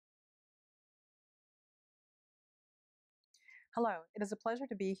Hello, it is a pleasure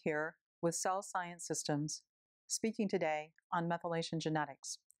to be here with Cell Science Systems, speaking today on methylation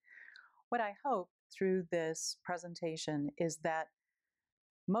genetics. What I hope through this presentation is that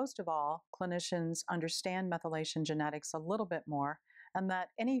most of all, clinicians understand methylation genetics a little bit more, and that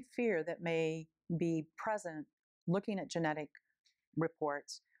any fear that may be present looking at genetic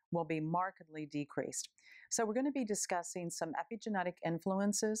reports will be markedly decreased. So we're going to be discussing some epigenetic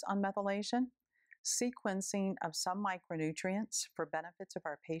influences on methylation, sequencing of some micronutrients for benefits of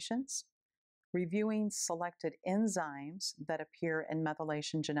our patients, reviewing selected enzymes that appear in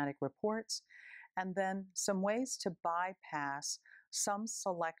methylation genetic reports, and then some ways to bypass some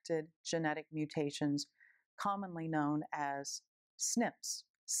selected genetic mutations commonly known as SNPs,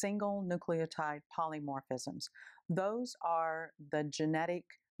 single nucleotide polymorphisms. Those are the genetic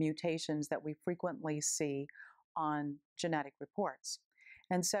mutations that we frequently see on genetic reports.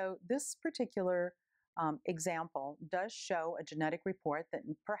 And so this particular example does show a genetic report that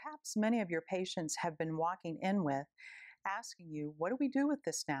perhaps many of your patients have been walking in with, asking you, what do we do with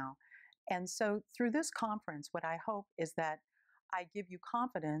this now? And so through this conference, what I hope is that I give you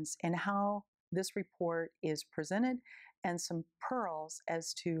confidence in how this report is presented and some pearls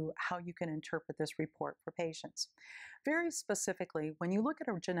as to how you can interpret this report for patients. Very specifically, when you look at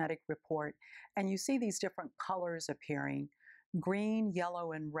a genetic report and you see these different colors appearing, green,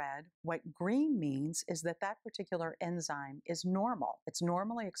 yellow, and red, what green means is that that particular enzyme is normal. It's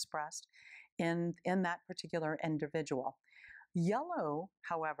normally expressed in that particular individual. Yellow,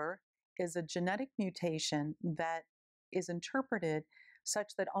 however, is a genetic mutation that is interpreted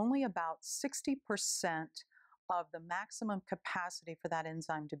such that only about 60% of the maximum capacity for that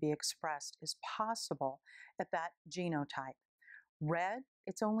enzyme to be expressed is possible at that genotype. Red,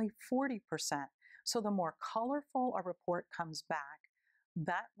 it's only 40%. So the more colorful a report comes back,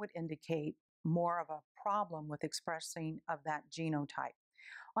 that would indicate more of a problem with expressing of that genotype.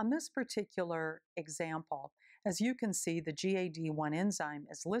 On this particular example, as you can see, the GAD1 enzyme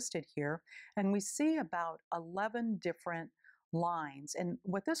is listed here, and we see about 11 different lines. And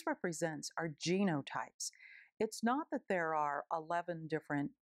what this represents are genotypes. It's not that there are 11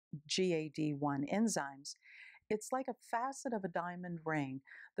 different GAD1 enzymes. It's like a facet of a diamond ring.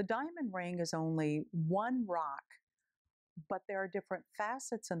 The diamond ring is only one rock, but there are different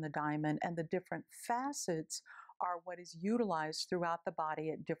facets in the diamond, and the different facets are what is utilized throughout the body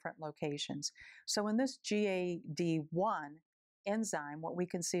at different locations. So in this GAD1 enzyme, what we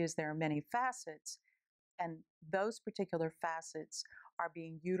can see is there are many facets, and those particular facets are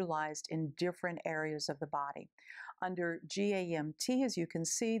being utilized in different areas of the body. Under GAMT, as you can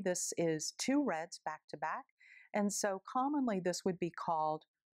see, this is two reds back to back, and so commonly this would be called,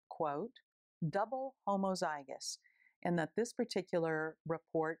 quote, double homozygous, in that this particular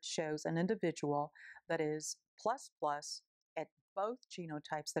report shows an individual that is plus plus at both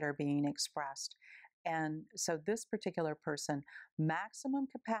genotypes that are being expressed. And so this particular person, maximum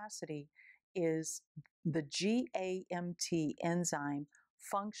capacity is the GAMT enzyme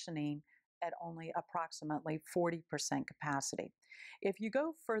functioning at only approximately 40% capacity. If you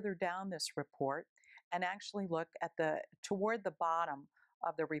go further down this report and actually look at toward the bottom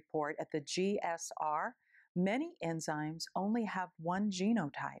of the report at the GSR, many enzymes only have one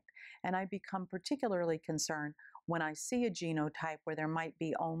genotype, and I become particularly concerned when I see a genotype where there might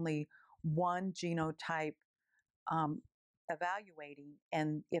be only one genotype evaluating,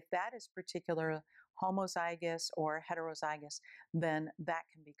 and if that is particular homozygous or heterozygous, then that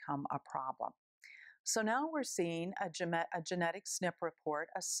can become a problem. So now we're seeing a genetic SNP report,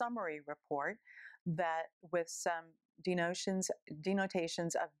 a summary report, that with some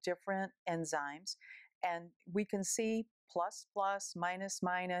denotations of different enzymes, and we can see plus plus, minus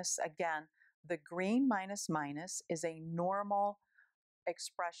minus. Again, the green minus minus is a normal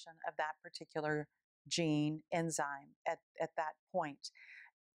expression of that particular gene enzyme at that point.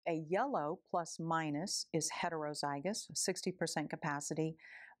 A yellow plus minus is heterozygous, 60% capacity,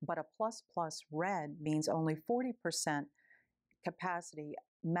 but a plus plus red means only 40% capacity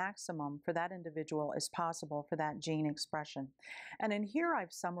maximum for that individual is possible for that gene expression. And in here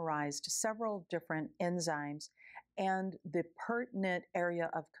I've summarized several different enzymes and the pertinent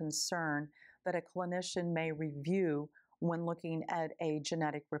area of concern that a clinician may review when looking at a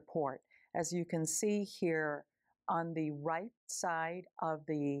genetic report. As you can see here on the right side of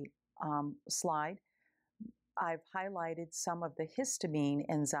the slide, I've highlighted some of the histamine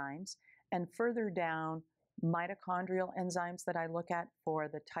enzymes, and further down, mitochondrial enzymes that I look at for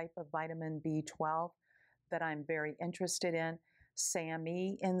the type of vitamin B12 that I'm very interested in,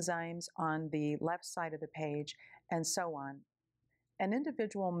 SAMe enzymes on the left side of the page, and so on. An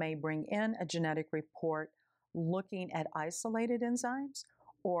individual may bring in a genetic report looking at isolated enzymes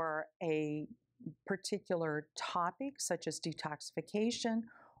or a particular topic such as detoxification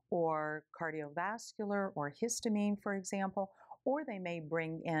or cardiovascular or histamine, for example, or they may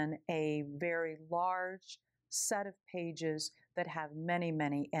bring in a very large set of pages that have many,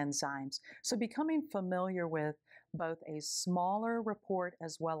 many enzymes. So becoming familiar with both a smaller report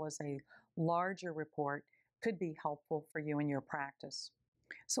as well as a larger report could be helpful for you in your practice.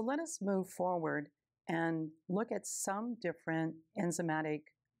 So let us move forward and look at some different enzymatic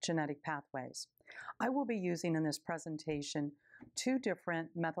genetic pathways. I will be using in this presentation 2 different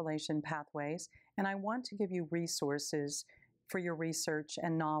methylation pathways, and I want to give you resources for your research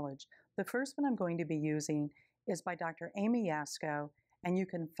and knowledge. The first one I'm going to be using is by Dr. Amy Yasko, and you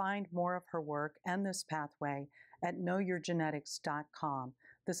can find more of her work and this pathway at knowyourgenetics.com.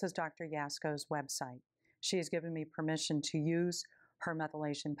 This is Dr. Yasko's website. She has given me permission to use her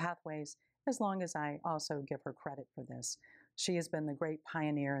methylation pathways as long as I also give her credit for this. She has been the great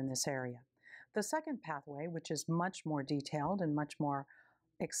pioneer in this area. The second pathway, which is much more detailed and much more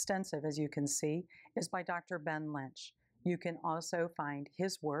extensive, as you can see, is by Dr. Ben Lynch. You can also find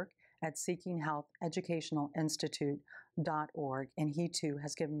his work at seekinghealtheducationalinstitute.org, and he too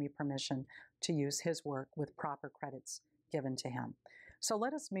has given me permission to use his work with proper credits given to him. So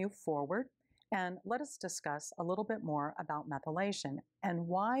let us move forward and let us discuss a little bit more about methylation and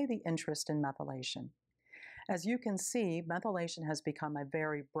why the interest in methylation. As you can see, methylation has become a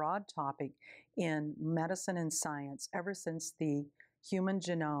very broad topic in medicine and science ever since the human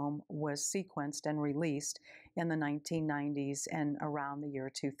genome was sequenced and released in the 1990s and around the year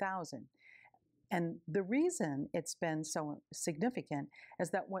 2000. And the reason it's been so significant is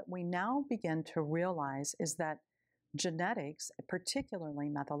that what we now begin to realize is that genetics, particularly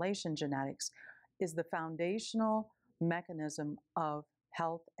methylation genetics, is the foundational mechanism of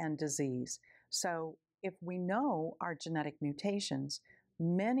health and disease. So if we know our genetic mutations,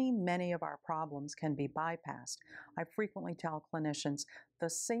 many of our problems can be bypassed. I frequently tell clinicians the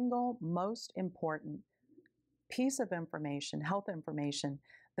single most important piece of information, health information,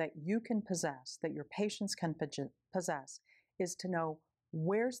 that you can possess, that your patients can possess, is to know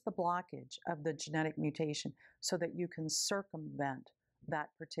where's the blockage of the genetic mutation so that you can circumvent that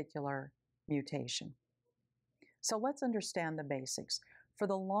particular mutation. So let's understand the basics. For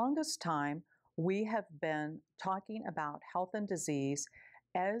the longest time, we have been talking about health and disease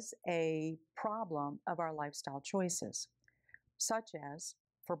as a problem of our lifestyle choices, such as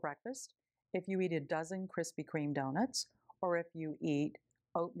for breakfast, if you eat a dozen Krispy Kreme donuts, or if you eat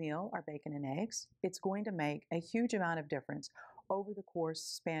oatmeal or bacon and eggs, it's going to make a huge amount of difference over the course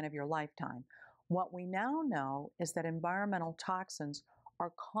span of your lifetime. What we now know is that environmental toxins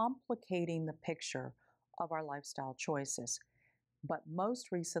are complicating the picture of our lifestyle choices. But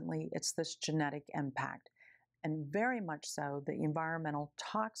most recently, it's this genetic impact, and very much so the environmental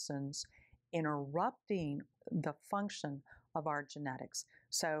toxins interrupting the function of our genetics.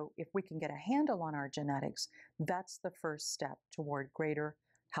 So if we can get a handle on our genetics, that's the first step toward greater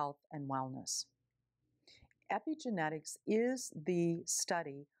health and wellness. Epigenetics is the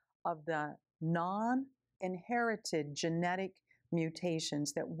study of the non-inherited genetic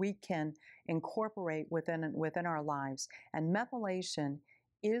mutations that we can incorporate within our lives. And methylation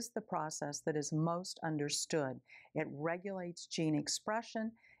is the process that is most understood. It regulates gene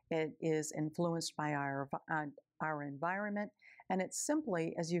expression, it is influenced by our environment, and it's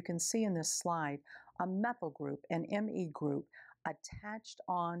simply, as you can see in this slide, a methyl group, an ME group, attached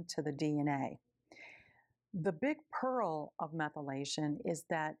on to the DNA. The big pearl of methylation is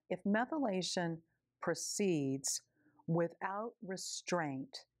that if methylation proceeds without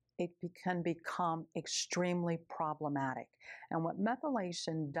restraint, it can become extremely problematic. And what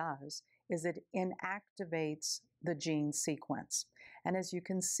methylation does is it inactivates the gene sequence. And as you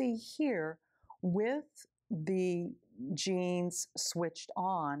can see here, with the genes switched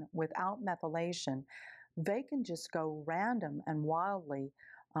on without methylation, they can just go random and wildly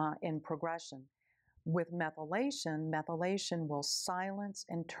in progression. With methylation, methylation will silence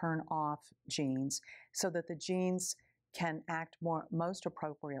and turn off genes so that the genes can act most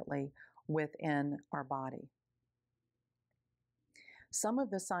appropriately within our body. Some of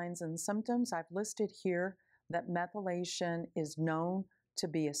the signs and symptoms I've listed here that methylation is known to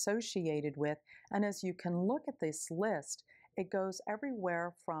be associated with, and as you can look at this list, it goes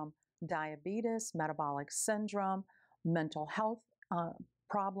everywhere from diabetes, metabolic syndrome, mental health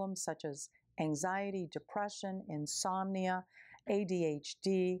problems such as anxiety, depression, insomnia,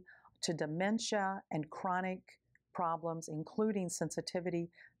 ADHD, to dementia and chronic problems, including sensitivity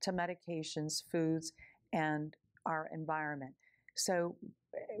to medications, foods, and our environment. So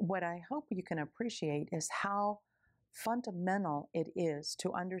what I hope you can appreciate is how fundamental it is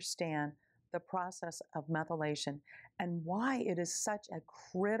to understand the process of methylation and why it is such a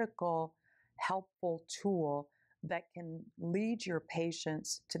critical, helpful tool that can lead your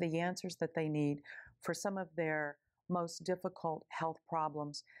patients to the answers that they need for some of their most difficult health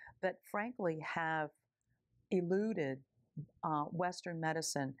problems that frankly have eluded Western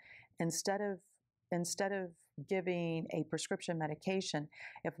medicine. Instead of instead of giving a prescription medication,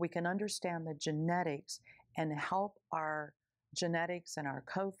 if we can understand the genetics and help our genetics and our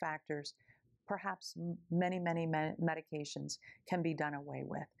cofactors, perhaps many medications can be done away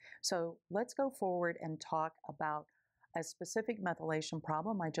with. So let's go forward and talk about a specific methylation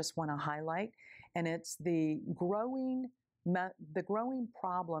problem I just want to highlight, and it's the growing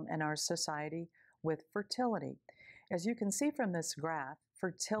problem in our society with fertility. As you can see from this graph,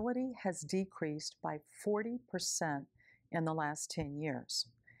 fertility has decreased by 40% in the last 10 years.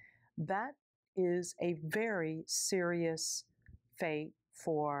 That is a very serious fate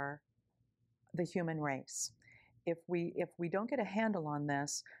for the human race. If we don't get a handle on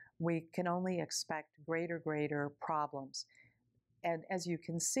this, we can only expect greater problems. And as you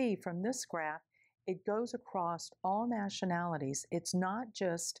can see from this graph, it goes across all nationalities. It's not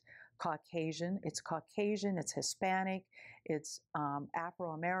just Caucasian, it's Hispanic, it's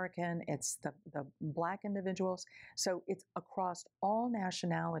Afro-American, it's the Black individuals. So it's across all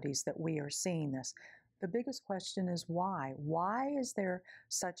nationalities that we are seeing this. The biggest question is why? Why is there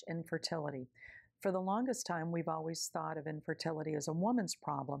such infertility? For the longest time, we've always thought of infertility as a woman's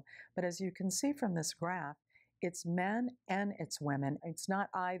problem, but as you can see from this graph, it's men and it's women. It's not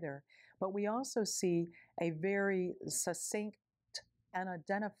either. But we also see a very succinct and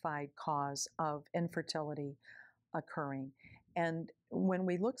identified cause of infertility occurring. And when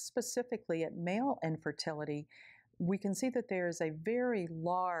we look specifically at male infertility, we can see that there is a very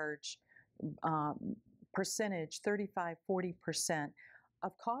large percentage, 35–40%,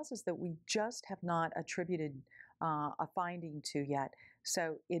 of causes that we just have not attributed a finding to yet.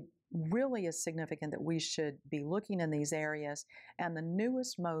 So it really is significant that we should be looking in these areas. And the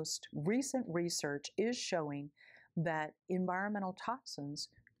newest, most recent research is showing that environmental toxins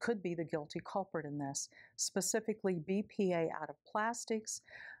could be the guilty culprit in this, specifically BPA out of plastics,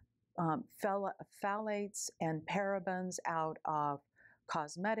 phthalates and parabens out of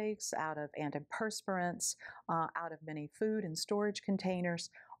cosmetics, out of antiperspirants, out of many food and storage containers,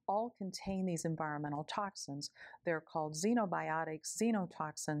 all contain these environmental toxins. They're called xenobiotics,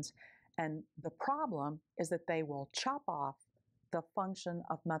 xenotoxins, and the problem is that they will chop off the function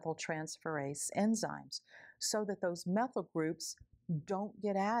of methyltransferase enzymes so that those methyl groups don't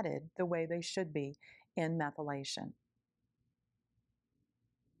get added the way they should be in methylation.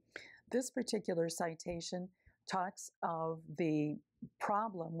 This particular citation talks of the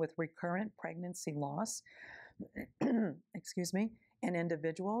problem with recurrent pregnancy loss, excuse me, in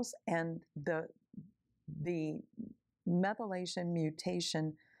individuals, and the methylation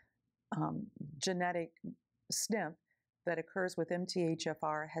mutation genetic SNP that occurs with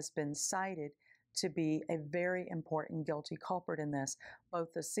MTHFR has been cited to be a very important guilty culprit in this.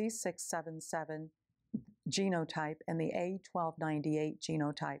 Both the C677 genotype and the A1298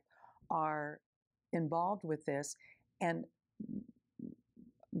 genotype are involved with this, and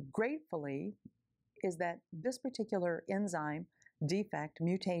gratefully is that this particular enzyme defect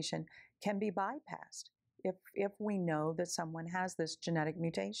mutation can be bypassed. If we know that someone has this genetic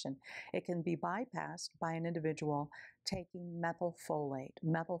mutation, it can be bypassed by an individual taking methylfolate,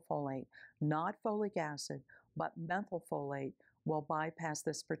 not folic acid, but methylfolate will bypass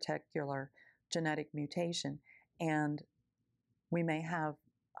this particular genetic mutation, and we may have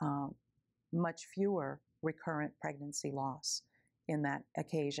much fewer recurrent pregnancy loss in that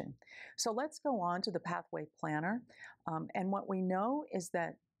occasion. So let's go on to the pathway planner. And what we know is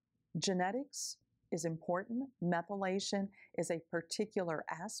that genetics is important. Methylation is a particular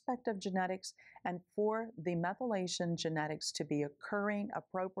aspect of genetics, and for the methylation genetics to be occurring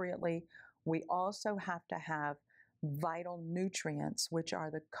appropriately, we also have to have vital nutrients, which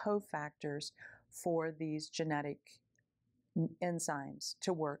are the cofactors for these genetic enzymes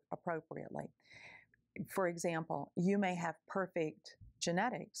to work appropriately. For example, you may have perfect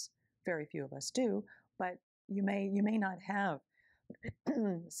genetics, very few of us do, but you may not have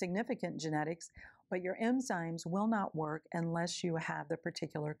significant genetics, but your enzymes will not work unless you have the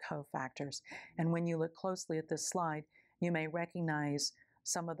particular cofactors. And when you look closely at this slide, you may recognize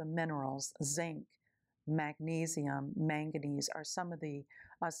some of the minerals. Zinc, magnesium, manganese are some of the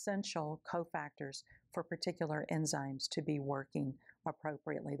essential cofactors for particular enzymes to be working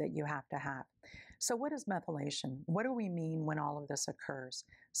appropriately that you have to have. So what is methylation? What do we mean when all of this occurs?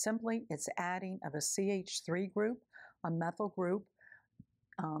 Simply, it's adding of a CH3 group, a methyl group,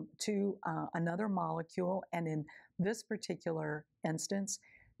 to another molecule, and in this particular instance,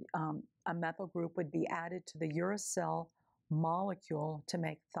 a methyl group would be added to the uracil molecule to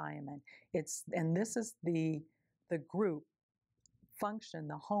make thiamine. And this is the group function,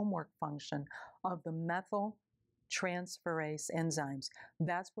 the homework function of the methyltransferase enzymes.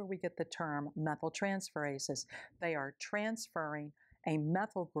 That's where we get the term methyltransferases. They are transferring a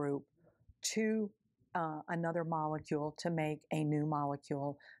methyl group to another molecule to make a new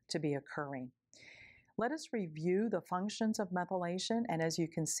molecule to be occurring. Let us review the functions of methylation, and as you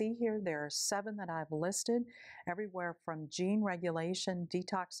can see here, there are 7 that I've listed, everywhere from gene regulation,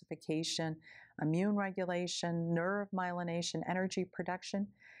 detoxification, immune regulation, nerve myelination, energy production.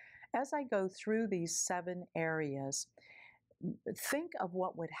 As I go through these 7 areas, think of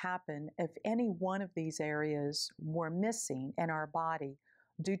what would happen if any one of these areas were missing in our body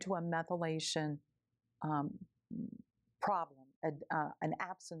due to a methylation problem, an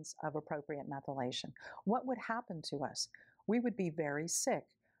absence of appropriate methylation. What would happen to us? We would be very sick.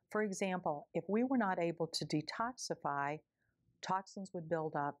 For example, if we were not able to detoxify, toxins would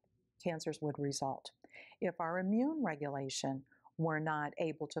build up, cancers would result. If our immune regulation were not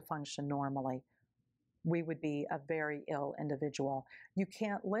able to function normally, we would be a very ill individual. You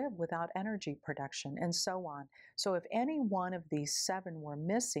can't live without energy production, and so on. So if any one of these 7 were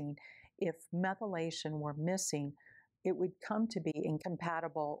missing, if methylation were missing, it would come to be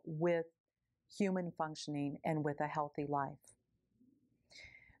incompatible with human functioning and with a healthy life.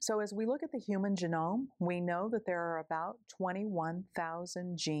 So as we look at the human genome, we know that there are about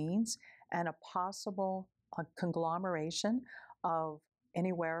 21,000 genes and a possible conglomeration of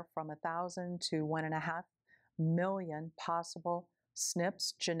anywhere from 1,000 to 1.5 million possible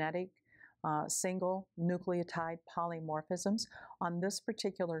SNPs, genetic single nucleotide polymorphisms. On this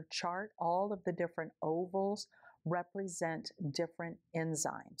particular chart, all of the different ovals represent different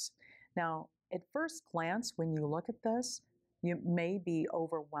enzymes. Now, at first glance, when you look at this, it may be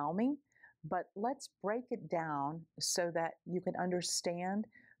overwhelming, but let's break it down so that you can understand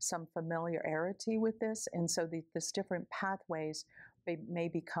some familiarity with this, and so these different pathways may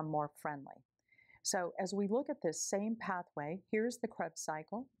become more friendly. So as we look at this same pathway, here's the Krebs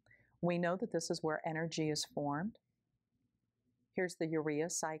cycle. We know that this is where energy is formed. Here's the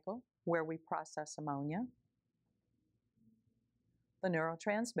urea cycle, where we process ammonia. The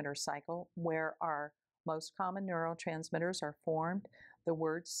neurotransmitter cycle, where our most common neurotransmitters are formed. The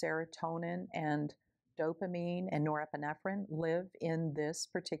words serotonin and dopamine and norepinephrine live in this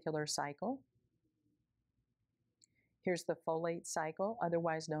particular cycle. Here's the folate cycle,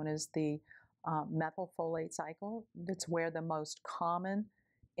 otherwise known as the methylfolate cycle. That's where the most common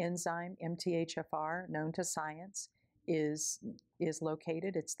enzyme, MTHFR, known to science, is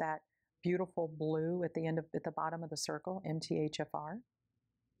located. It's that beautiful blue at the bottom of the circle, MTHFR.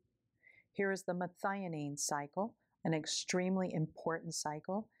 Here is the methionine cycle, an extremely important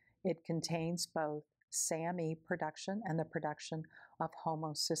cycle. It contains both SAMe production and the production of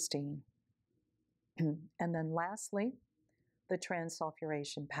homocysteine. And then lastly, the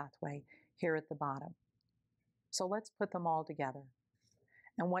transsulfuration pathway here at the bottom. So let's put them all together.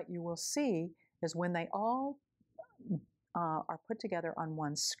 And what you will see is when they all are put together on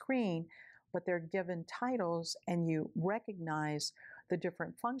one screen, but they're given titles and you recognize the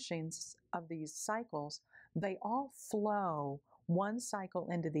different functions of these cycles, they all flow one cycle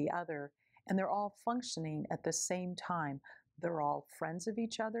into the other, and they're all functioning at the same time. They're all friends of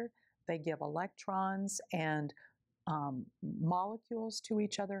each other. They give electrons and molecules to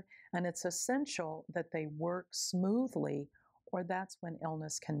each other, and it's essential that they work smoothly, or that's when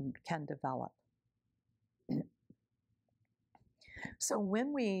illness can develop. So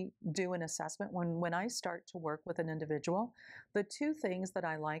when we do an assessment, when I start to work with an individual, the 2 things that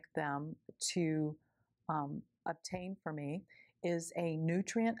I like them to obtain for me is a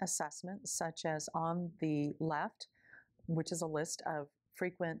nutrient assessment, such as on the left, which is a list of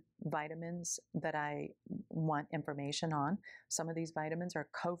frequent vitamins that I want information on. Some of these vitamins are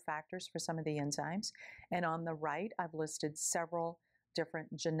cofactors for some of the enzymes. And on the right, I've listed several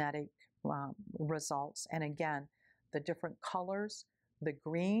different genetic results. And again, the different colors, the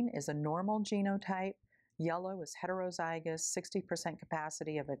green is a normal genotype, yellow is heterozygous, 60%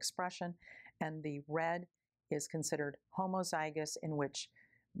 capacity of expression, and the red is considered homozygous, in which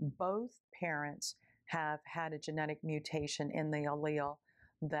both parents have had a genetic mutation in the allele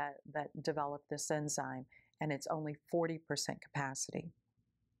that developed this enzyme, and it's only 40% capacity.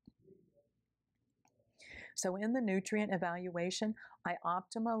 So in the nutrient evaluation, I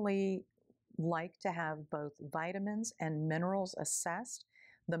optimally like to have both vitamins and minerals assessed.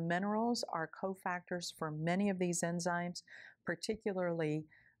 The minerals are cofactors for many of these enzymes, particularly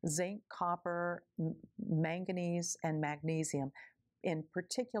zinc, copper, manganese, and magnesium. In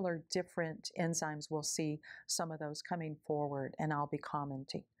particular, different enzymes, we'll see some of those coming forward, and I'll be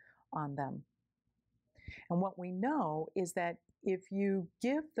commenting on them. And what we know is that if you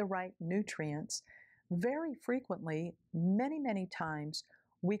give the right nutrients, very frequently, many times,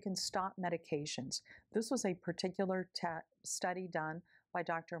 we can stop medications. This was a particular study done by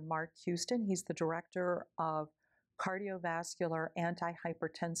Dr. Mark Houston. He's the director of cardiovascular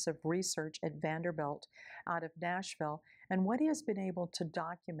antihypertensive research at Vanderbilt out of Nashville. And what he has been able to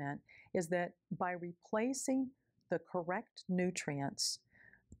document is that by replacing the correct nutrients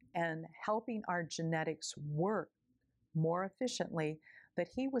and helping our genetics work more efficiently, that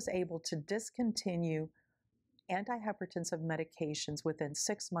he was able to discontinue antihypertensive medications within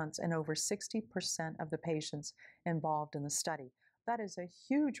 6 months in over 60% of the patients involved in the study. That is a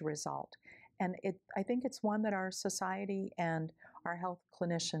huge result. And I think it's one that our society and our health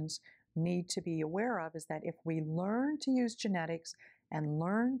clinicians need to be aware of, is that if we learn to use genetics and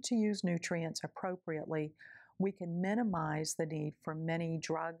learn to use nutrients appropriately, we can minimize the need for many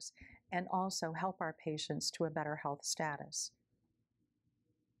drugs and also help our patients to a better health status.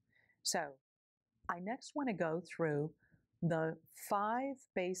 So, I next want to go through the 5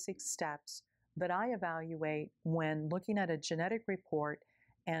 basic steps that I evaluate when looking at a genetic report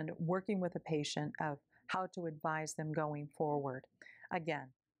and working with a patient of how to advise them going forward. Again,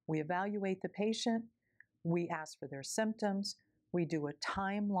 we evaluate the patient, we ask for their symptoms, we do a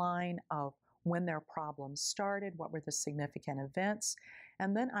timeline of when their problems started, what were the significant events,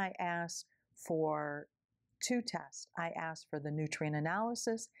 and then I ask for 2 tests. I ask for the nutrient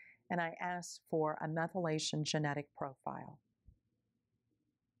analysis, and I ask for a methylation genetic profile.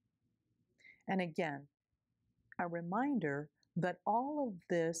 And again, a reminder that all of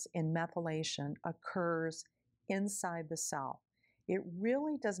this in methylation occurs inside the cell. It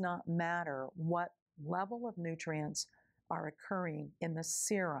really does not matter what level of nutrients are occurring in the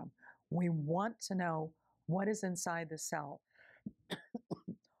serum. We want to know what is inside the cell.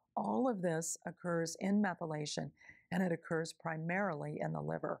 All of this occurs in methylation, and it occurs primarily in the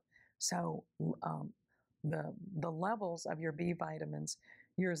liver. So the levels of your B vitamins,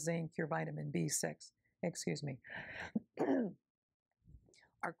 your zinc, your vitamin B6,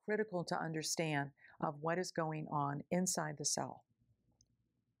 are critical to understand of what is going on inside the cell.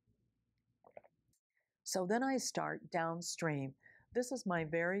 So then I start downstream. This is my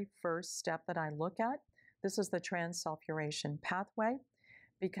very first step that I look at. This is the transsulfuration pathway,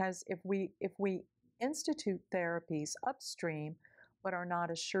 because if we institute therapies upstream but are not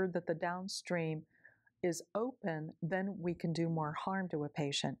assured that the downstream is open, then we can do more harm to a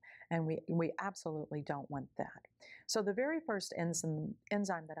patient, and we absolutely don't want that. So the very first enzyme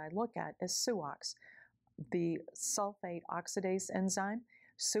that I look at is SUOX, the sulfate oxidase enzyme.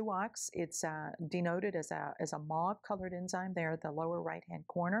 SUOX, it's denoted as a mauve-colored enzyme there at the lower right-hand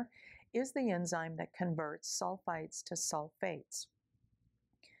corner, is the enzyme that converts sulfites to sulfates.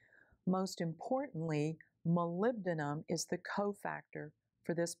 Most importantly, molybdenum is the cofactor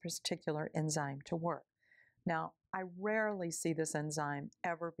for this particular enzyme to work. Now, I rarely see this enzyme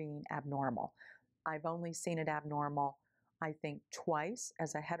ever being abnormal. I've only seen it abnormal, I think, twice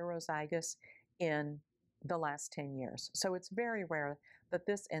as a heterozygous in the last 10 years. So it's very rare that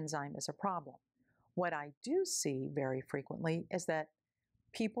this enzyme is a problem. What I do see very frequently is that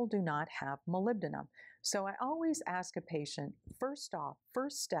people do not have molybdenum. So I always ask a patient, first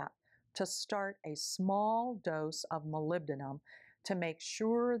step, to start a small dose of molybdenum to make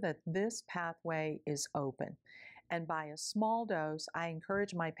sure that this pathway is open. And by a small dose, I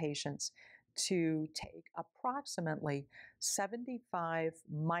encourage my patients to take approximately 75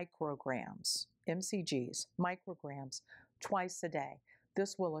 micrograms, mcgs, micrograms, twice a day.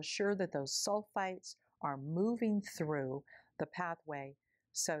 This will assure that those sulfites are moving through the pathway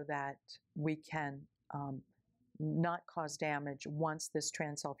so that we can not cause damage once this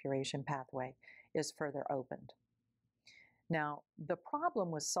transsulfuration pathway is further opened. Now, the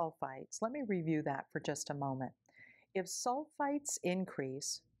problem with sulfites, let me review that for just a moment. If sulfites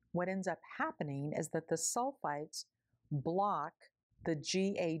increase, what ends up happening is that the sulfites block the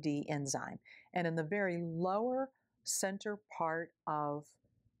GAD enzyme. And in the very lower center part of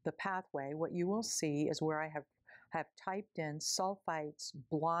the pathway, what you will see is where I have typed in sulfites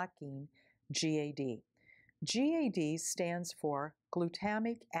blocking GAD. GAD stands for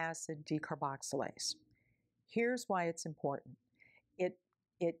glutamic acid decarboxylase. Here's why it's important. It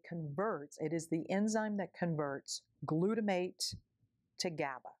is the enzyme that converts glutamate to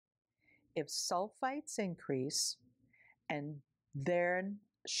GABA. If sulfites increase and then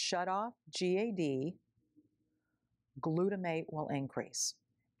shut off GAD, glutamate will increase.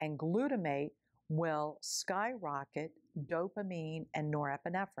 And glutamate will skyrocket dopamine and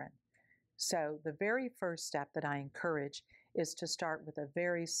norepinephrine. So the very first step that I encourage is to start with a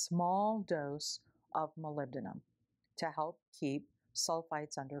very small dose of molybdenum to help keep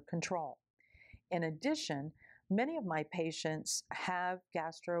sulfites under control. In addition, many of my patients have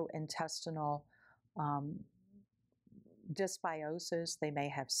gastrointestinal dysbiosis. They may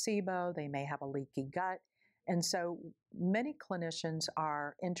have SIBO, they may have a leaky gut. And so many clinicians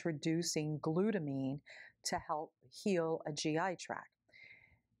are introducing glutamine to help heal a GI tract.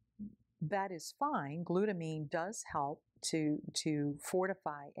 That is fine. Glutamine does help to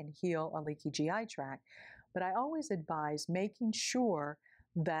fortify and heal a leaky GI tract, but I always advise making sure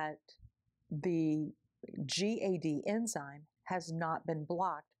that the GAD enzyme has not been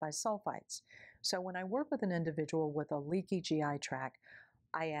blocked by sulfites. So when I work with an individual with a leaky GI tract,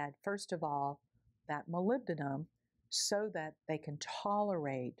 I add, first of all, that molybdenum so that they can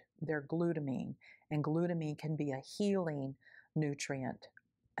tolerate their glutamine, and glutamine can be a healing nutrient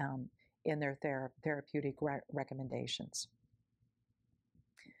in their therapeutic recommendations.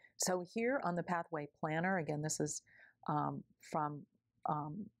 So here on the Pathway Planner, again, this is from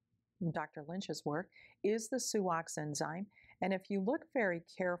Dr. Lynch's work, is the SUOX enzyme. And if you look very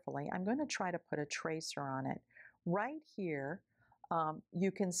carefully, I'm going to try to put a tracer on it. Right here,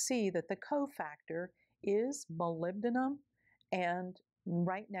 you can see that the cofactor is molybdenum, and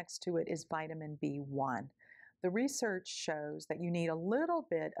right next to it is vitamin B1. The research shows that you need a little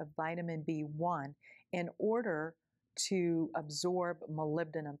bit of vitamin B1 in order to absorb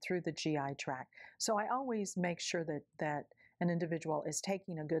molybdenum through the GI tract. So I always make sure that an individual is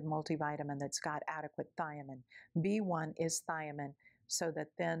taking a good multivitamin that's got adequate thiamine. B1 is thiamine, so that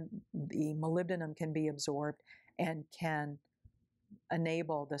then the molybdenum can be absorbed and can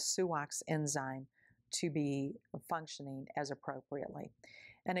enable the SUOX enzyme to be functioning as appropriately.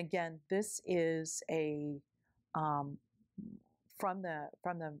 And again, this is from the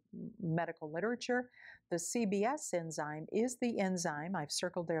medical literature. The CBS enzyme is the enzyme, I've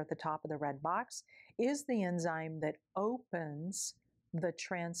circled there at the top of the red box, is the enzyme that opens the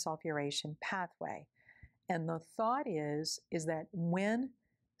transsulfuration pathway. And the thought is that when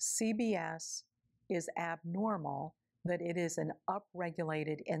CBS is abnormal, that it is an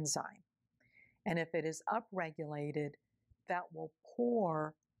upregulated enzyme. And if it is upregulated, that will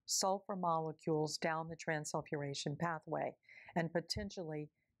pour sulfur molecules down the transsulfuration pathway and potentially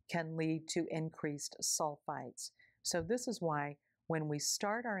can lead to increased sulfites. So this is why when we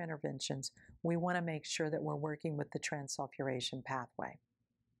start our interventions, we want to make sure that we're working with the transsulfuration pathway.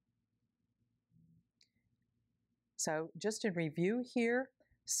 So just in review here,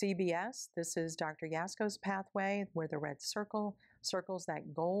 CBS, this is Dr. Yasko's pathway, where the red circles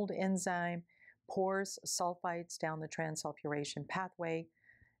that gold enzyme, pours sulfites down the transsulfuration pathway,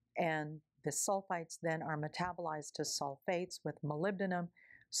 and the sulfites then are metabolized to sulfates with molybdenum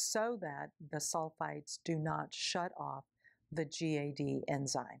so that the sulfites do not shut off the GAD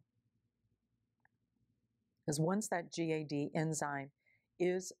enzyme. Because once that GAD enzyme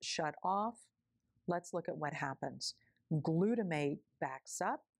is shut off, let's look at what happens. Glutamate backs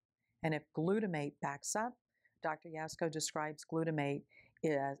up, and if glutamate backs up, Dr. Yasko describes glutamate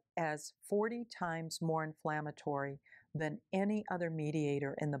as 40 times more inflammatory than any other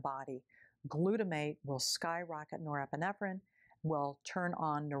mediator in the body. Glutamate will skyrocket norepinephrine, will turn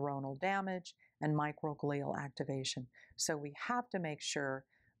on neuronal damage and microglial activation. So we have to make sure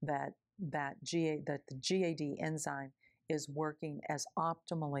that the GAD enzyme is working as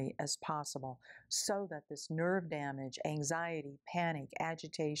optimally as possible so that this nerve damage, anxiety, panic,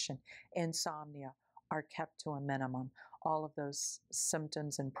 agitation, insomnia are kept to a minimum. All of those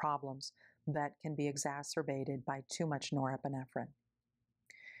symptoms and problems that can be exacerbated by too much norepinephrine.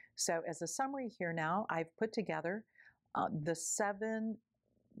 So as a summary here now, I've put together the 7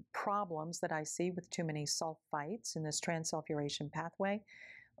 problems that I see with too many sulfites in this transsulfuration pathway.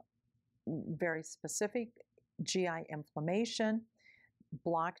 Very specific: GI inflammation,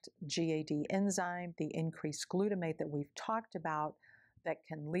 blocked GAD enzyme, the increased glutamate that we've talked about that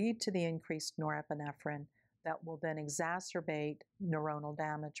can lead to the increased norepinephrine that will then exacerbate neuronal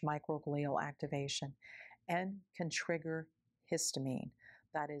damage, microglial activation, and can trigger histamine.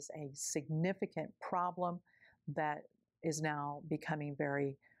 That is a significant problem that is now becoming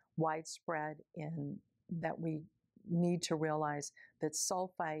very widespread in that we need to realize that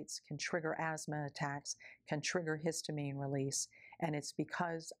sulfites can trigger asthma attacks, can trigger histamine release, and it's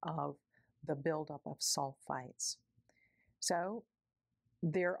because of the buildup of sulfites. So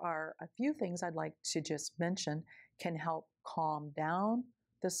there are a few things I'd like to just mention can help calm down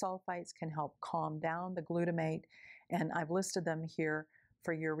the sulfites, can help calm down the glutamate, and I've listed them here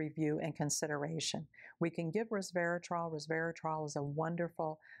for your review and consideration. We can give resveratrol. Resveratrol is a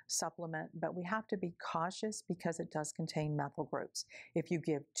wonderful supplement, but we have to be cautious because it does contain methyl groups. If you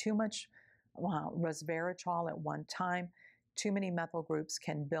give too much resveratrol at one time, too many methyl groups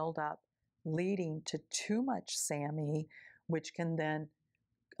can build up, leading to too much SAMe, which can then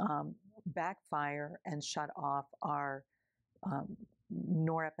backfire and shut off our um,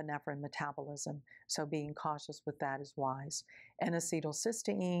 norepinephrine metabolism. So being cautious with that is wise.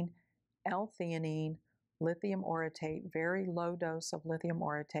 N-acetylcysteine, L-theanine, lithium orotate, very low dose of lithium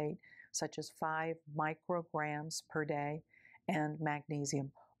orotate, such as 5 micrograms per day, and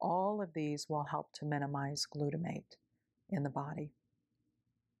magnesium. All of these will help to minimize glutamate in the body.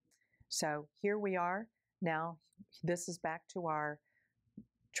 So here we are. Now, this is back to our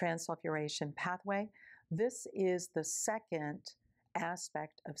transsulfuration pathway. This is the second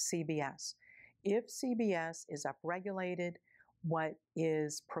aspect of CBS. If CBS is upregulated, what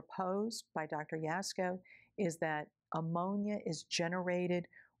is proposed by Dr. Yasko is that ammonia is generated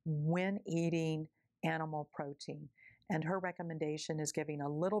when eating animal protein. And her recommendation is giving a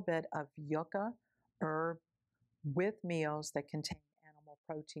little bit of yucca herb with meals that contain animal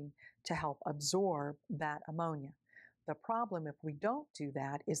protein to help absorb that ammonia. The problem, if we don't do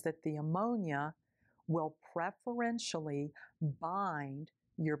that, is that the ammonia will preferentially bind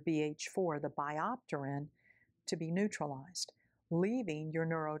your BH4, the biopterin, to be neutralized, leaving your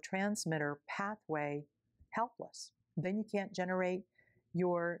neurotransmitter pathway helpless. Then you can't generate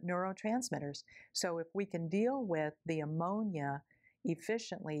your neurotransmitters. So if we can deal with the ammonia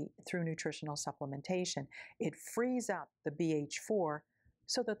efficiently through nutritional supplementation, it frees up the BH4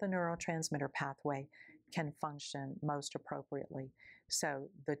 so that the neurotransmitter pathway can function most appropriately. So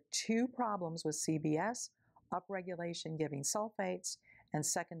the two problems with CBS, upregulation giving sulfates, and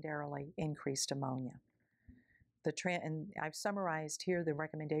secondarily increased ammonia. And I've summarized here the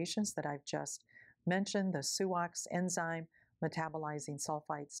recommendations that I've just mentioned: the SUOX enzyme metabolizing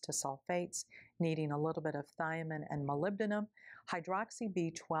sulfites to sulfates, needing a little bit of thiamine and molybdenum. Hydroxy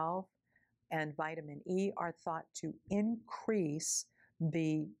B12 and vitamin E are thought to increase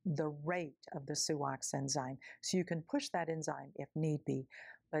the rate of the SUOX enzyme. So you can push that enzyme if need be,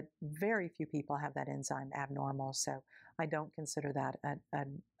 but very few people have that enzyme abnormal, so I don't consider that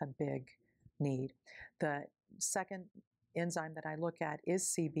a big need. The second enzyme that I look at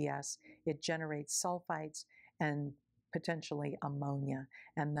is CBS. It generates sulfites and potentially ammonia,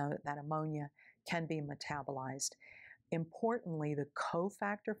 and that ammonia can be metabolized. Importantly, the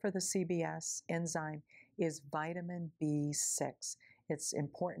cofactor for the CBS enzyme is vitamin B6. It's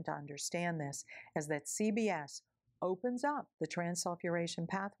important to understand this, as that CBS opens up the transsulfuration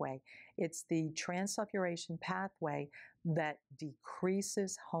pathway. It's the transsulfuration pathway that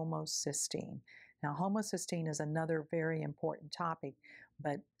decreases homocysteine. Now, homocysteine is another very important topic,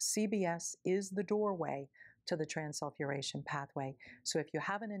 but CBS is the doorway to the transsulfuration pathway. So if you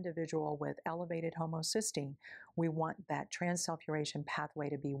have an individual with elevated homocysteine, we want that transsulfuration pathway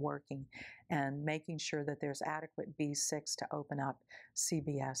to be working, and making sure that there's adequate B6 to open up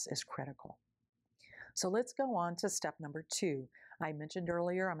CBS is critical. So let's go on to step number 2. I mentioned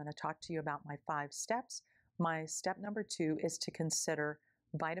earlier I'm going to talk to you about my 5 steps. My step number 2 is to consider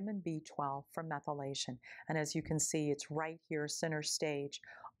vitamin B12 for methylation. And as you can see, it's right here, center stage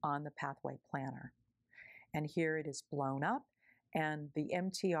on the pathway planner. And here it is blown up, and the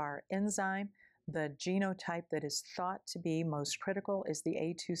MTR enzyme, the genotype that is thought to be most critical is the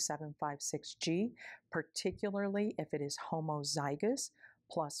A2756G, particularly if it is homozygous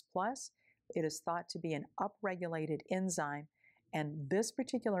plus plus. It is thought to be an upregulated enzyme, and this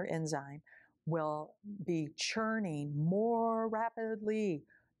particular enzyme will be churning more rapidly,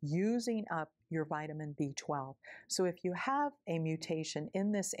 using up your vitamin B12. So if you have a mutation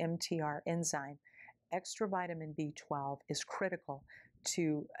in this MTR enzyme, extra vitamin B12 is critical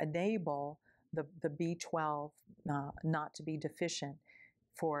to enable the B12 not to be deficient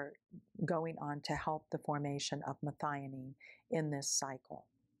for going on to help the formation of methionine in this cycle.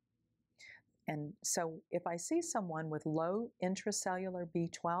 And so if I see someone with low intracellular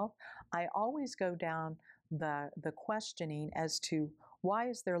B12, I always go down the questioning as to why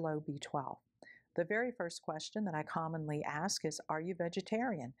is there low B12. The very first question that I commonly ask is, are you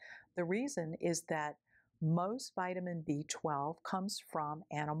vegetarian? The reason is that most vitamin B12 comes from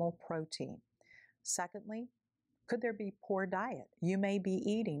animal protein. Secondly, could there be poor diet? You may be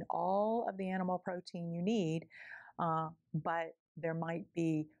eating all of the animal protein you need, but there might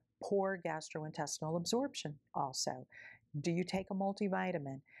be poor gastrointestinal absorption also. Do you take a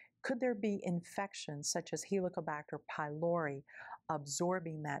multivitamin? Could there be infections such as Helicobacter pylori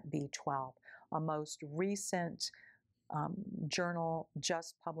absorbing that B12? A most recent journal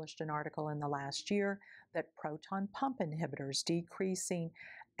just published an article in the last year that proton pump inhibitors decreasing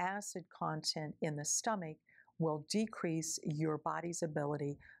acid content in the stomach will decrease your body's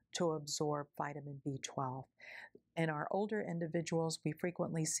ability to absorb vitamin B12. In our older individuals, we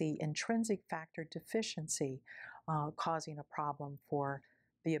frequently see intrinsic factor deficiency causing a problem for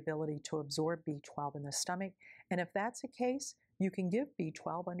the ability to absorb B12 in the stomach. And if that's the case, you can give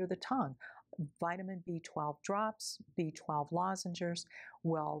B12 under the tongue. Vitamin B12 drops, B12 lozenges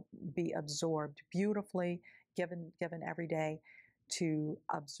will be absorbed beautifully, given every day to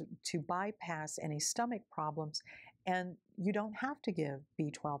bypass any stomach problems. And you don't have to give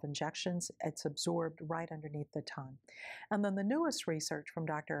B12 injections. It's absorbed right underneath the tongue. And then the newest research from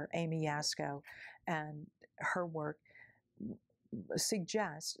Dr. Amy Yasko and her work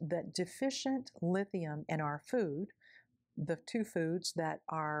suggests that deficient lithium in our food, the two foods that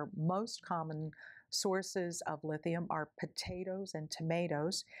are most common sources of lithium are potatoes and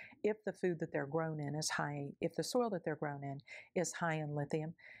tomatoes, if the food that they're grown in is high, if the soil that they're grown in is high in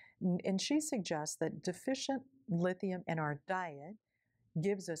lithium. And she suggests that deficient lithium in our diet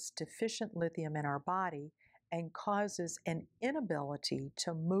gives us deficient lithium in our body and causes an inability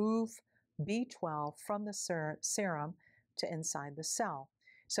to move B12 from the serum to inside the cell.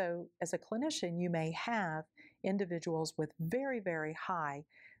 So as a clinician, you may have individuals with very, very high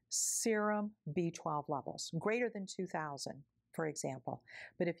serum B12 levels, greater than 2,000, for example.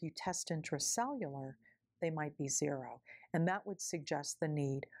 But if you test intracellular, they might be zero. And that would suggest the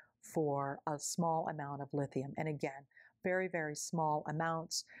need for a small amount of lithium. And again, very, very small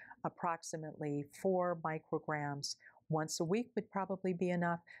amounts, approximately 4 micrograms once a week would probably be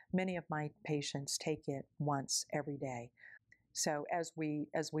enough. Many of my patients take it once every day. So as we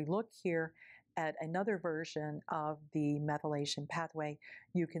look here at another version of the methylation pathway,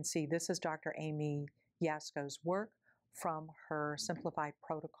 you can see this is Dr. Amy Yasko's work from her Simplified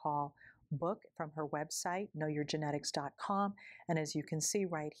Protocol book from her website, knowyourgenetics.com. And as you can see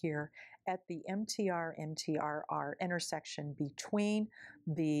right here, at the MTR-MTRR intersection between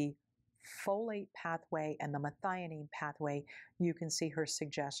the folate pathway and the methionine pathway, you can see her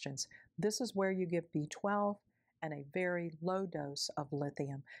suggestions. This is where you give B12 and a very low dose of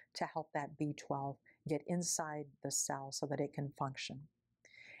lithium to help that B12 get inside the cell so that it can function.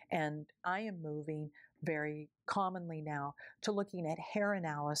 And I am moving very commonly now to looking at hair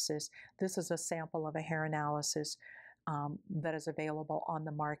analysis. This is a sample of a hair analysis that is available on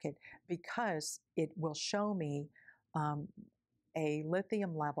the market because it will show me a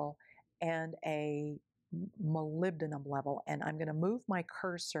lithium level and a molybdenum level. And I'm going to move my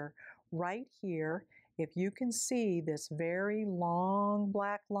cursor right here. If you can see this very long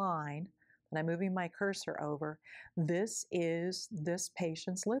black line, and I'm moving my cursor over, this is this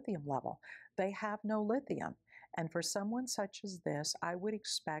patient's lithium level. They have no lithium. And for someone such as this, I would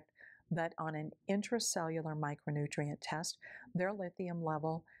expect that on an intracellular micronutrient test, their lithium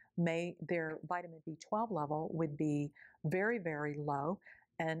level their vitamin B12 level would be very, very low.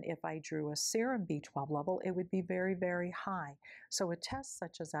 And if I drew a serum B12 level, it would be very, very high. So a test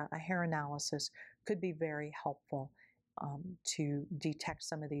such as a hair analysis could be very helpful to detect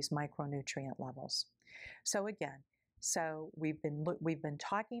some of these micronutrient levels. So again, we've been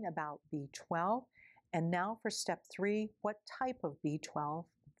talking about B12, and now for step 3, what type of B12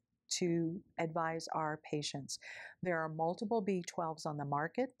 to advise our patients. There are multiple B12s on the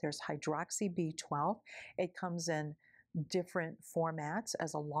market. There's hydroxy B12. It comes in different formats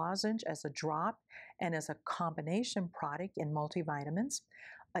as a lozenge, as a drop, and as a combination product in multivitamins.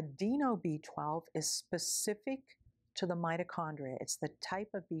 Adeno B12 is specific to the mitochondria. It's the type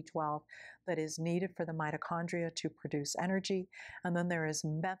of B12 that is needed for the mitochondria to produce energy. And then there is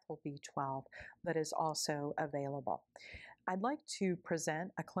methyl B12 that is also available. I'd like to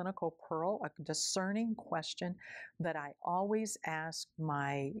present a clinical pearl, a discerning question that I always ask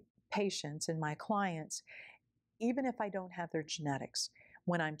my patients and my clients, even if I don't have their genetics.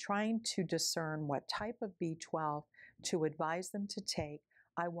 When I'm trying to discern what type of B12 to advise them to take,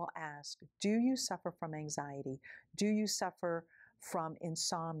 I will ask, do you suffer from anxiety? Do you suffer from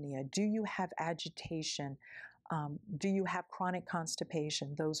insomnia? Do you have agitation? Do you have chronic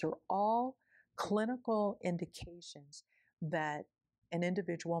constipation? Those are all clinical indications that an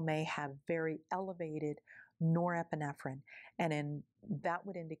individual may have very elevated norepinephrine, and that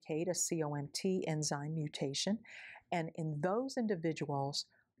would indicate a COMT enzyme mutation. And in those individuals,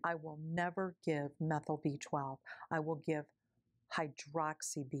 I will never give methyl B12. I will give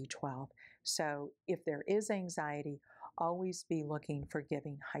hydroxy B12. So if there is anxiety, always be looking for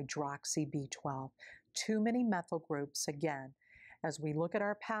giving hydroxy B12. Too many methyl groups, again, as we look at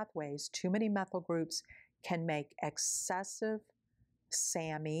our pathways, too many methyl groups can make excessive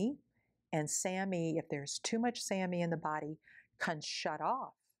SAMe, and SAMe, if there's too much SAMe in the body, can shut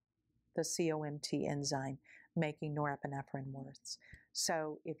off the COMT enzyme, making norepinephrine worse.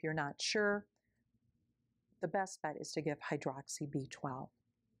 So if you're not sure, the best bet is to give hydroxy B12.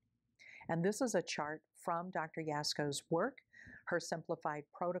 And this is a chart from Dr. Yasko's work, her simplified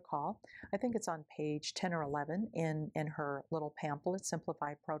protocol. I think it's on page 10 or 11 in her little pamphlet,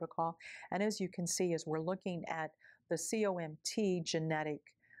 Simplified Protocol. And as you can see, as we're looking at the COMT genetic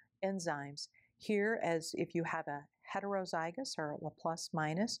enzymes, here as if you have a heterozygous or a plus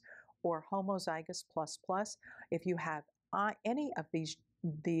minus or homozygous plus plus, if you have any of these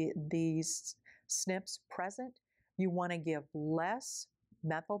SNPs present, you want to give less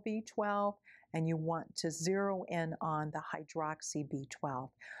methyl B12 and you want to zero in on the hydroxy B12.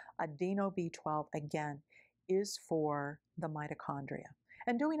 Adeno B12, again, is for the mitochondria.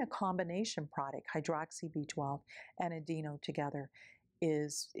 And doing a combination product, hydroxy B12 and adeno together,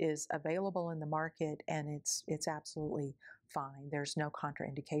 is available in the market, and it's absolutely fine. There's no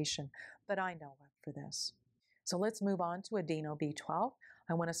contraindication that I know of for this. So let's move on to adeno B12.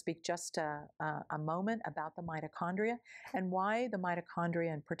 I want to speak just a moment about the mitochondria and why the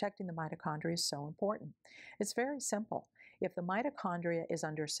mitochondria and protecting the mitochondria is so important. It's very simple. If the mitochondria is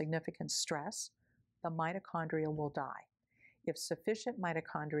under significant stress, the mitochondria will die. If sufficient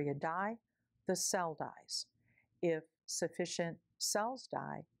mitochondria die, the cell dies. If sufficient cells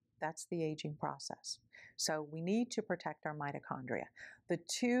die, that's the aging process. So we need to protect our mitochondria. The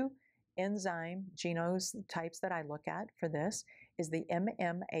two enzyme genotypes that I look at for this is the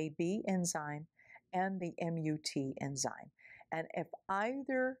MMAB enzyme and the MUT enzyme. And if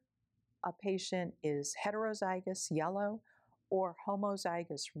either a patient is heterozygous yellow or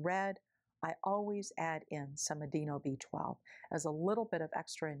homozygous red, I always add in some adeno B12 as a little bit of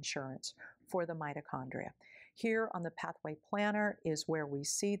extra insurance for the mitochondria. Here on the pathway planner is where we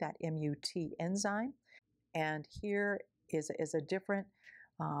see that MUT enzyme, and here is a different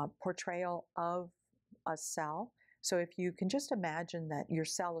portrayal of a cell. So if you can just imagine that your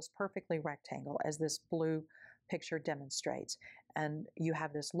cell is perfectly rectangle, as this blue picture demonstrates, and you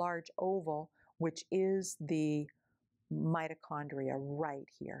have this large oval, which is the mitochondria right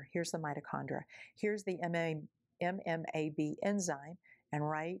here. Here's the mitochondria. Here's the MMAB enzyme, and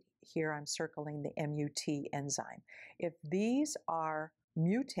right here I'm circling the MUT enzyme. If these are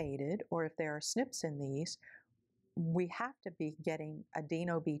mutated, or if there are SNPs in these, we have to be getting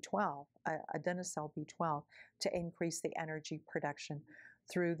adeno B12, adenosine B12, to increase the energy production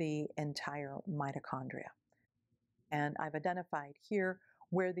through the entire mitochondria. And I've identified here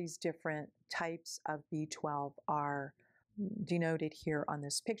where these different types of B12 are denoted here on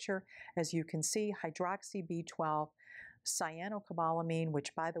this picture. As you can see, hydroxy B12, cyanocobalamin,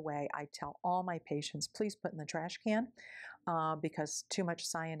 which, by the way, I tell all my patients, please put in the trash can because too much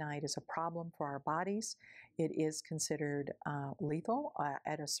cyanide is a problem for our bodies. It is considered lethal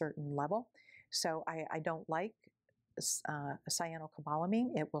at a certain level. So I don't like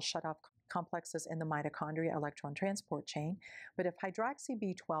cyanocobalamin. It will shut off complexes in the mitochondria electron transport chain. But if hydroxy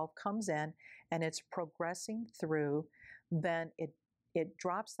B12 comes in and it's progressing through, then it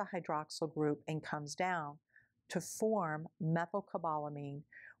drops the hydroxyl group and comes down to form methylcobalamin,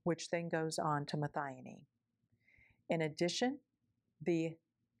 which then goes on to methionine. In addition, the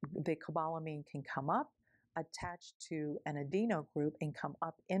cobalamin can come up, attach to an adeno group, and come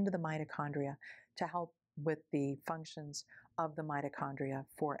up into the mitochondria to help with the functions of the mitochondria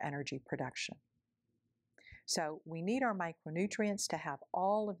for energy production. So we need our micronutrients to have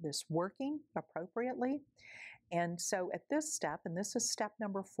all of this working appropriately. And so at this step, and this is step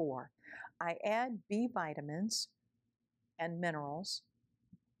number 4, I add B vitamins and minerals,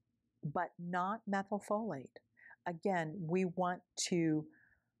 but not methylfolate. Again, we want to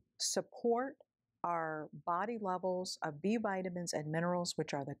support our body levels of B vitamins and minerals,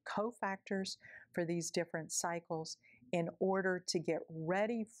 which are the cofactors for these different cycles, in order to get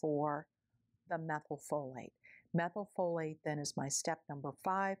ready for the methylfolate. Methylfolate then is my step number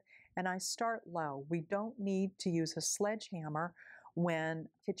 5, and I start low. We don't need to use a sledgehammer when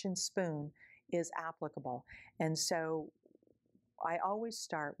kitchen spoon is applicable. And so I always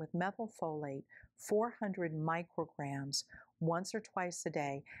start with methylfolate, 400 micrograms once or twice a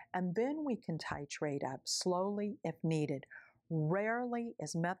day, and then we can titrate up slowly if needed. Rarely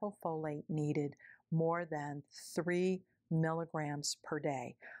is methylfolate needed more than 3 milligrams per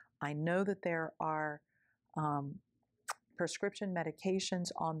day. I know that there are prescription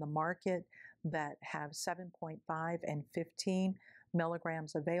medications on the market that have 7.5 and 15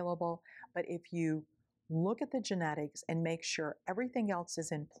 milligrams available. But if you look at the genetics and make sure everything else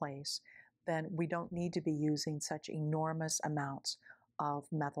is in place, then we don't need to be using such enormous amounts of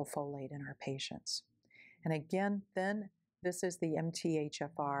methylfolate in our patients. And again, then this is the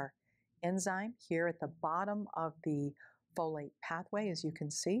MTHFR enzyme here at the bottom of the folate pathway. As you can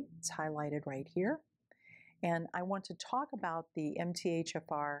see, it's highlighted right here. And I want to talk about the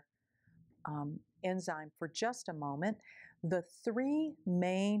MTHFR enzyme for just a moment. The three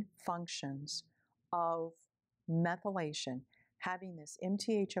main functions of methylation, having this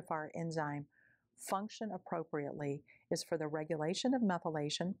MTHFR enzyme function appropriately, is for the regulation of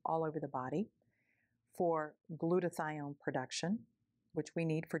methylation all over the body, for glutathione production, which we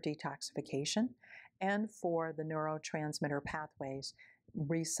need for detoxification, and for the neurotransmitter pathways,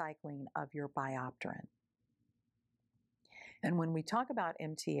 recycling of your biopterin. And when we talk about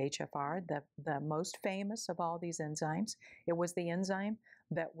MTHFR, the most famous of all these enzymes, it was the enzyme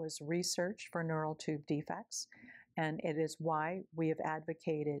that was researched for neural tube defects, and it is why we have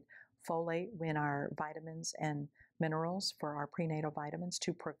advocated folate in our vitamins and minerals for our prenatal vitamins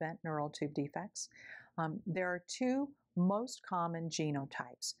to prevent neural tube defects. There are two most common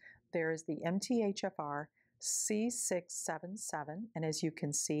genotypes. There is the MTHFR C677, and as you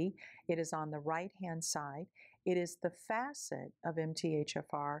can see, it is on the right-hand side. It is the facet of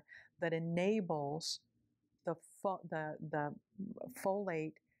MTHFR that enables the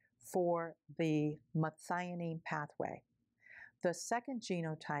folate for the methionine pathway. The second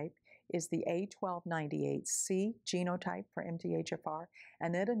genotype is the A1298C genotype for MTHFR,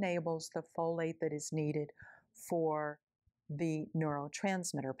 and it enables the folate that is needed for the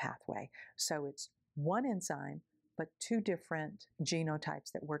neurotransmitter pathway. So it's one enzyme, but two different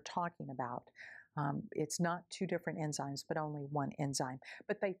genotypes that we're talking about. It's not two different enzymes, but only one enzyme,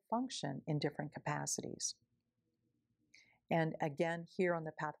 but they function in different capacities. And again, here on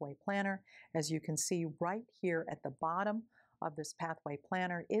the pathway planner, as you can see right here at the bottom of this pathway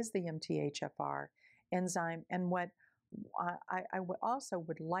planner is the MTHFR enzyme. And what I also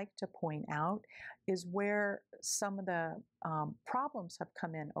would like to point out is where some of the problems have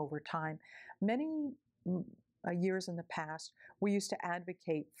come in over time. Many years in the past, we used to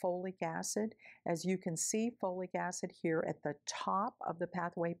advocate folic acid. As you can see, folic acid here at the top of the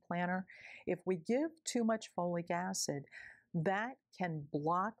pathway planner. If we give too much folic acid, that can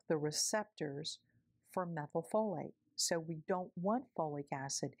block the receptors for methylfolate. So we don't want folic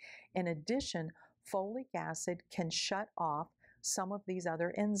acid. In addition, folic acid can shut off some of these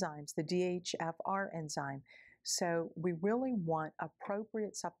other enzymes, the DHFR enzyme. So we really want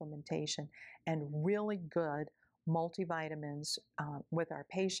appropriate supplementation and really good multivitamins with our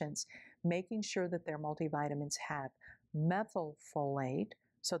patients, making sure that their multivitamins have methylfolate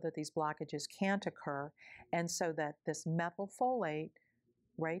so that these blockages can't occur, and so that this methylfolate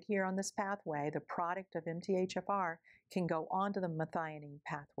right here on this pathway, the product of MTHFR, can go onto the methionine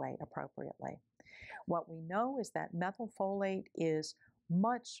pathway appropriately. What we know is that methylfolate is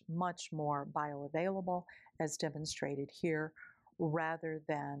much, much more bioavailable, as demonstrated here, rather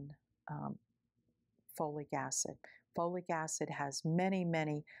than folic acid. Folic acid has many,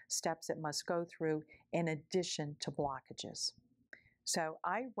 many steps it must go through in addition to blockages. So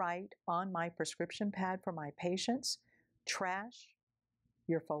I write on my prescription pad for my patients, trash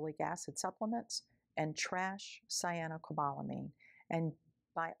your folic acid supplements and trash cyanocobalamin. And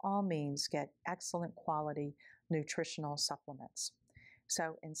by all means, get excellent quality nutritional supplements.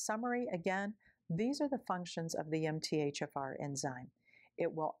 So in summary, again, these are the functions of the MTHFR enzyme.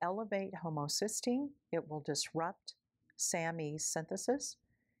 It will elevate homocysteine. It will disrupt SAMe synthesis.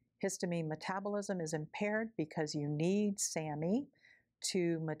 Histamine metabolism is impaired because you need SAMe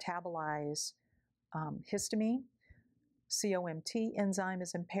to metabolize histamine. COMT enzyme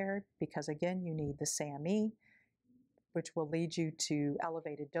is impaired because, again, you need the SAMe, which will lead you to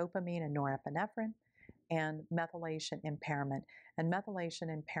elevated dopamine and norepinephrine, and methylation impairment. And methylation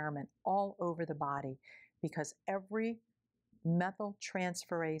impairment all over the body, because every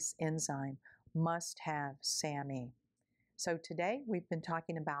methyltransferase enzyme must have SAMe. So today we've been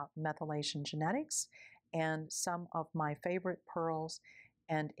talking about methylation genetics and some of my favorite pearls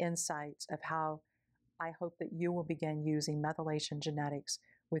and insights of how I hope that you will begin using methylation genetics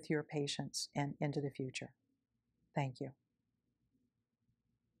with your patients and into the future. Thank you.